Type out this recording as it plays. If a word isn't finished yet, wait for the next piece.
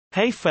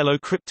Hey fellow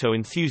crypto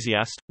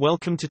enthusiast,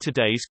 welcome to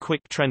today's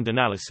quick trend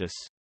analysis.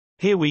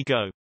 Here we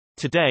go.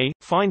 Today,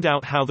 find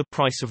out how the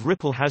price of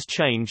Ripple has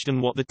changed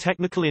and what the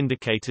technical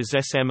indicators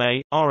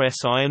SMA,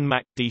 RSI and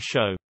MACD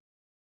show.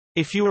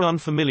 If you are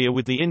unfamiliar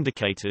with the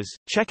indicators,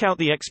 check out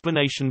the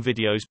explanation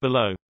videos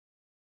below.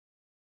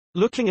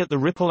 Looking at the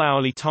Ripple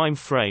hourly time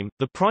frame,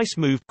 the price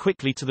moved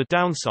quickly to the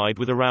downside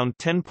with around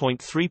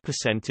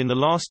 10.3% in the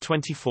last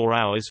 24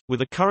 hours, with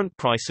a current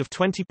price of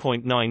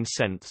 20.9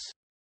 cents.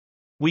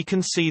 We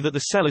can see that the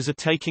sellers are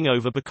taking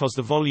over because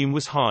the volume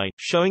was high,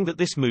 showing that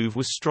this move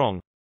was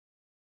strong.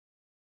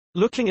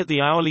 Looking at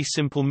the hourly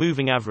simple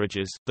moving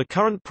averages, the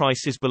current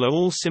price is below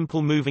all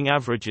simple moving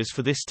averages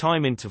for this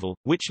time interval,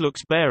 which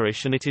looks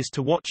bearish, and it is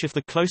to watch if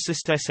the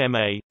closest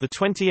SMA, the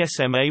 20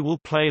 SMA, will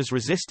play as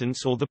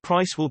resistance or the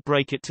price will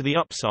break it to the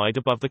upside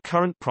above the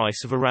current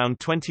price of around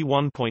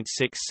 21.6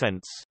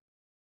 cents.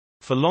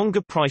 For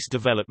longer price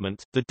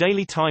development, the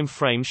daily time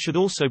frames should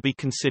also be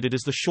considered,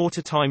 as the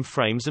shorter time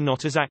frames are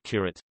not as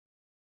accurate.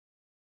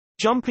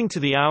 Jumping to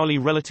the hourly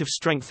relative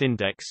strength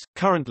index,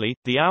 currently,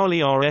 the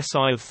hourly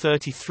RSI of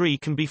 33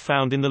 can be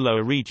found in the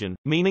lower region,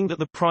 meaning that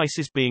the price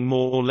is being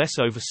more or less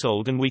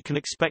oversold and we can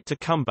expect a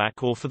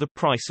comeback or for the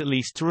price at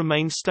least to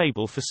remain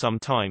stable for some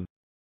time.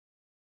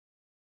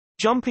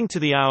 Jumping to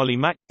the hourly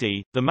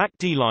MACD, the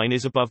MACD line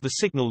is above the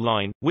signal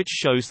line, which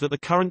shows that the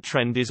current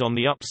trend is on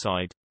the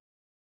upside.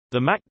 The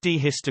MACD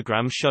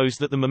histogram shows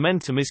that the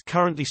momentum is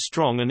currently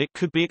strong and it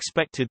could be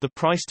expected the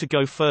price to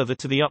go further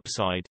to the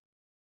upside.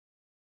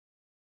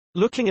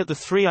 Looking at the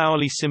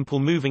 3-hourly simple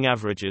moving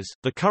averages,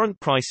 the current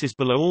price is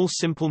below all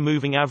simple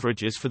moving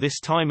averages for this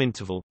time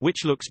interval,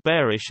 which looks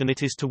bearish, and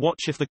it is to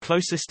watch if the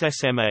closest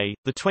SMA,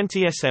 the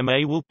 20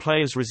 SMA, will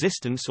play as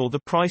resistance or the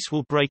price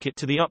will break it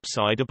to the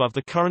upside above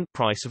the current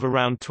price of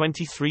around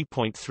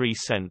 23.3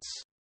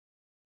 cents.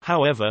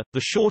 However,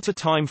 the shorter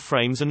time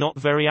frames are not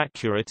very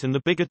accurate, and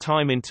the bigger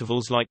time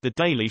intervals like the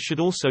daily should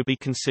also be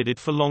considered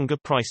for longer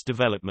price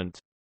development.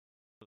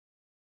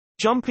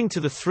 Jumping to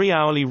the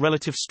 3-hourly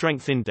relative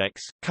strength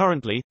index,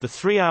 currently, the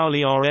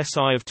 3-hourly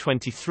RSI of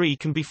 23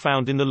 can be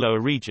found in the lower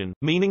region,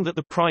 meaning that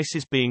the price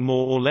is being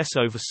more or less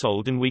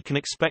oversold and we can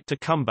expect a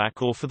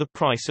comeback or for the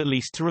price at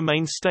least to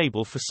remain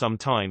stable for some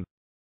time.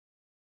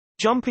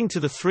 Jumping to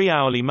the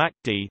 3-hourly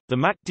MACD, the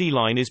MACD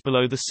line is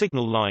below the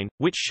signal line,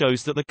 which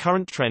shows that the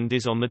current trend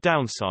is on the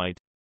downside.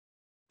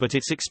 But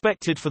it's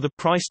expected for the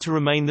price to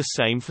remain the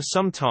same for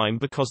some time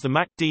because the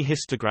MACD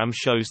histogram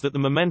shows that the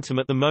momentum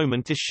at the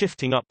moment is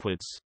shifting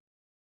upwards.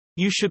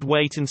 You should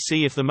wait and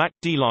see if the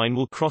MACD line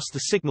will cross the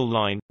signal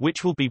line,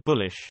 which will be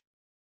bullish.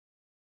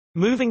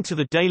 Moving to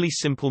the daily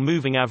simple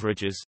moving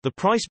averages, the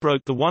price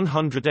broke the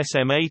 100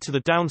 SMA to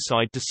the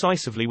downside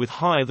decisively with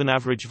higher than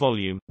average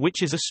volume,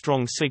 which is a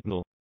strong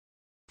signal.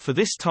 For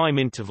this time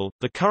interval,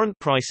 the current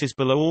price is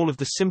below all of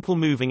the simple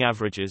moving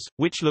averages,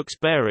 which looks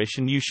bearish,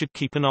 and you should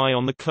keep an eye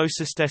on the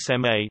closest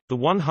SMA. The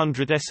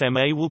 100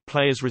 SMA will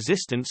play as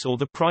resistance or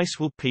the price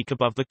will peak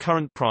above the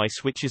current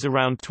price, which is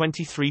around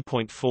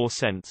 23.4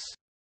 cents.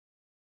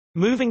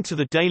 Moving to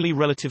the daily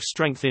relative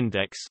strength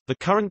index, the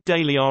current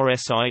daily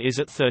RSI is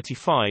at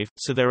 35,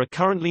 so there are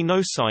currently no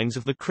signs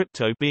of the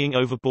crypto being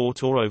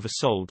overbought or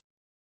oversold.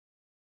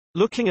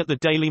 Looking at the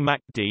daily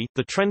MACD,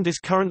 the trend is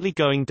currently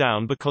going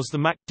down because the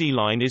MACD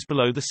line is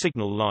below the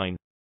signal line.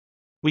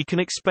 We can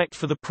expect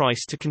for the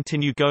price to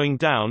continue going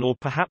down or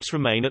perhaps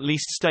remain at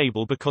least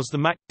stable because the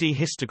MACD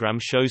histogram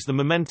shows the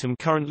momentum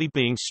currently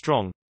being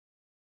strong.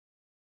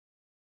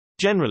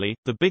 Generally,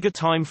 the bigger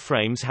time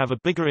frames have a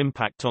bigger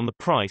impact on the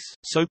price,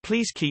 so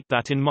please keep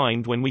that in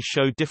mind when we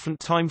show different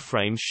time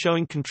frames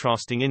showing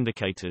contrasting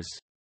indicators.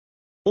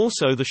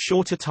 Also, the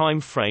shorter time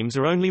frames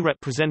are only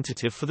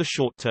representative for the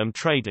short-term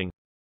trading.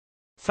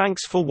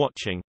 Thanks for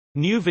watching.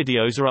 New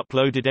videos are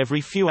uploaded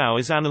every few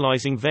hours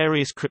analyzing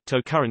various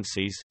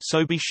cryptocurrencies,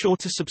 so be sure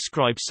to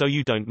subscribe so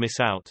you don't miss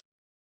out.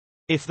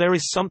 If there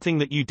is something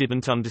that you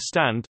didn't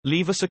understand,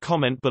 leave us a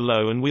comment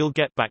below and we'll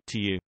get back to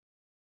you.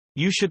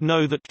 You should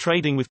know that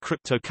trading with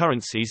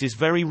cryptocurrencies is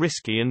very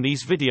risky, and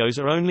these videos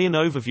are only an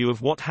overview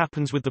of what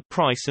happens with the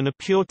price and a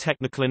pure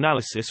technical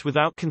analysis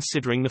without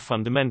considering the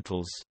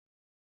fundamentals.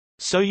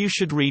 So you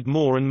should read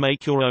more and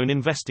make your own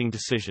investing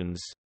decisions.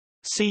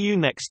 See you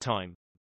next time.